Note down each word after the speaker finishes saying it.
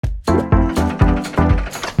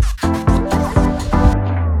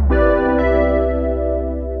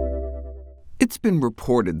been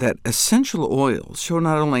reported that essential oils show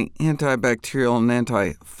not only antibacterial and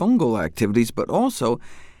antifungal activities, but also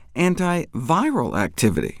antiviral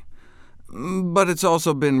activity. But it's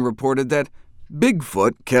also been reported that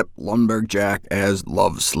Bigfoot kept Lumberjack as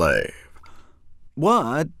love slave.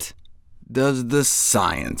 What does the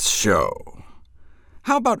science show?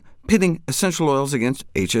 How about pitting essential oils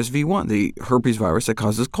against HSV1, the herpes virus that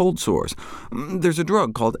causes cold sores? There's a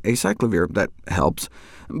drug called acyclovir that helps,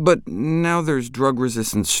 but now there's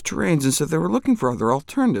drug-resistant strains, and so they were looking for other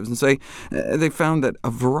alternatives, and they found that a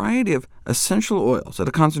variety of essential oils at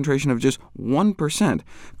a concentration of just 1%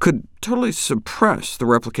 could totally suppress the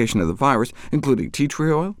replication of the virus, including tea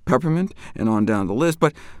tree oil, peppermint, and on down the list.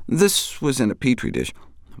 But this was in a petri dish.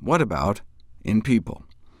 What about in people?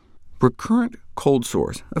 Recurrent cold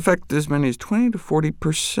sores affect as many as 20 to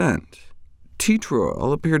 40%. Tea tree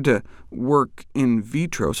oil appeared to work in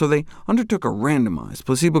vitro, so they undertook a randomized,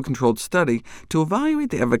 placebo-controlled study to evaluate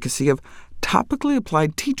the efficacy of topically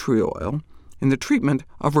applied tea tree oil in the treatment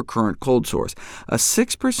of recurrent cold sores. A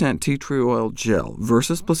 6% tea tree oil gel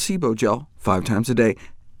versus placebo gel 5 times a day,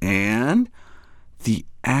 and the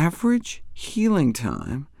average healing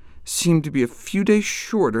time seemed to be a few days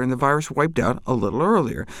shorter, and the virus wiped out a little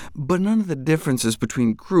earlier. But none of the differences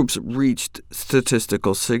between groups reached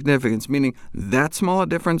statistical significance, meaning that small a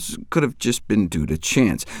difference could have just been due to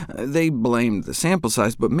chance. They blamed the sample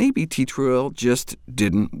size, but maybe tea tree oil just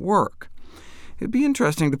didn't work. It'd be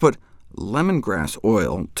interesting to put lemongrass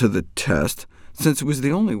oil to the test, since it was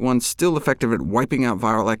the only one still effective at wiping out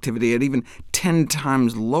viral activity at even 10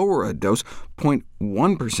 times lower a dose,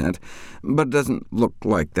 0.1%, but it doesn't look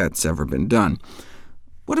like that's ever been done.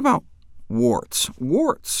 What about warts?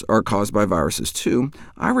 Warts are caused by viruses too.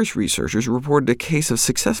 Irish researchers reported a case of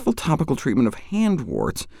successful topical treatment of hand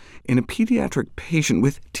warts in a pediatric patient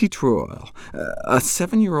with tea tree oil. A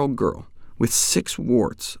 7-year-old girl with 6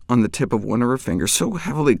 warts on the tip of one of her fingers, so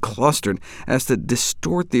heavily clustered as to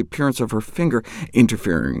distort the appearance of her finger,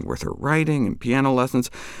 interfering with her writing and piano lessons.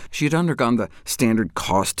 She had undergone the standard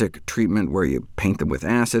caustic treatment where you paint them with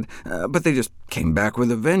acid, but they just came back with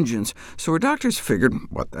a vengeance, so her doctors figured,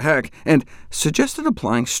 what the heck, and suggested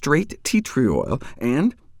applying straight tea tree oil,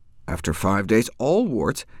 and after 5 days, all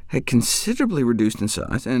warts had considerably reduced in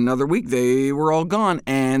size, and another week they were all gone,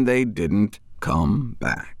 and they didn't come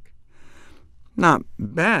back. Not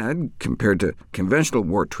bad compared to conventional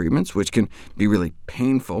wart treatments, which can be really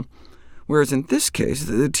painful, whereas in this case,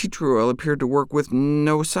 the tea tree oil appeared to work with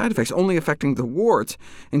no side effects, only affecting the warts,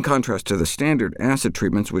 in contrast to the standard acid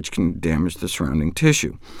treatments, which can damage the surrounding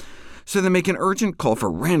tissue. So they make an urgent call for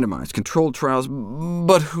randomized controlled trials,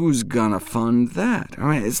 but who's gonna fund that?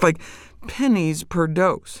 I mean, it's like pennies per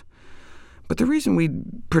dose. But the reason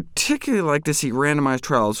we'd particularly like to see randomized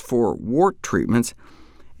trials for wart treatments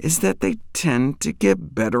is that they tend to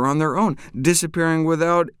get better on their own, disappearing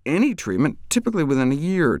without any treatment, typically within a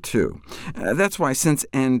year or two. That's why, since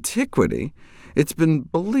antiquity, it's been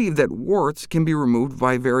believed that warts can be removed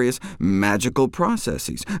by various magical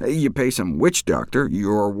processes. You pay some witch doctor,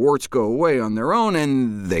 your warts go away on their own,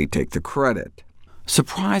 and they take the credit.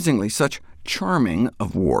 Surprisingly, such charming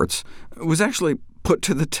of warts was actually put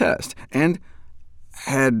to the test, and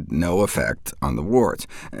had no effect on the warts.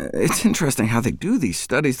 It's interesting how they do these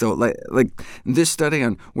studies, though. Like this study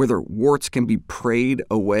on whether warts can be prayed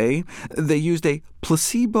away, they used a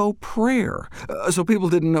placebo prayer, so people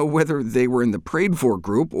didn't know whether they were in the prayed-for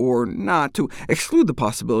group or not, to exclude the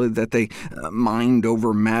possibility that they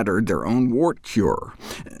mind-over-mattered their own wart cure.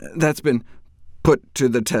 That's been put to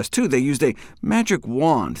the test, too. They used a magic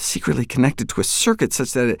wand secretly connected to a circuit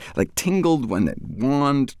such that it tingled when the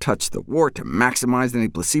wand touched the wart to maximize any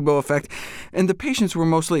placebo effect, and the patients were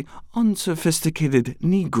mostly unsophisticated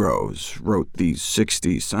Negroes, wrote these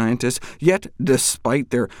 60s scientists. Yet, despite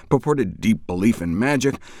their purported deep belief in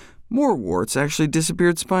magic, more warts actually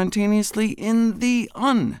disappeared spontaneously in the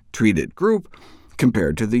untreated group,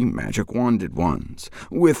 compared to the magic-wanded ones,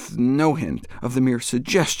 with no hint of the mere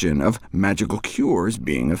suggestion of magical cures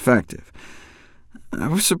being effective. I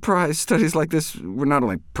was surprised studies like this were not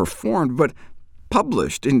only performed, but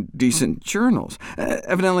published in decent journals.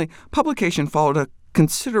 Evidently, publication followed a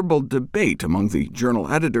considerable debate among the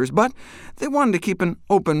journal editors, but they wanted to keep an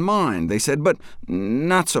open mind, they said, but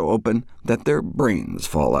not so open that their brains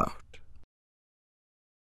fall out.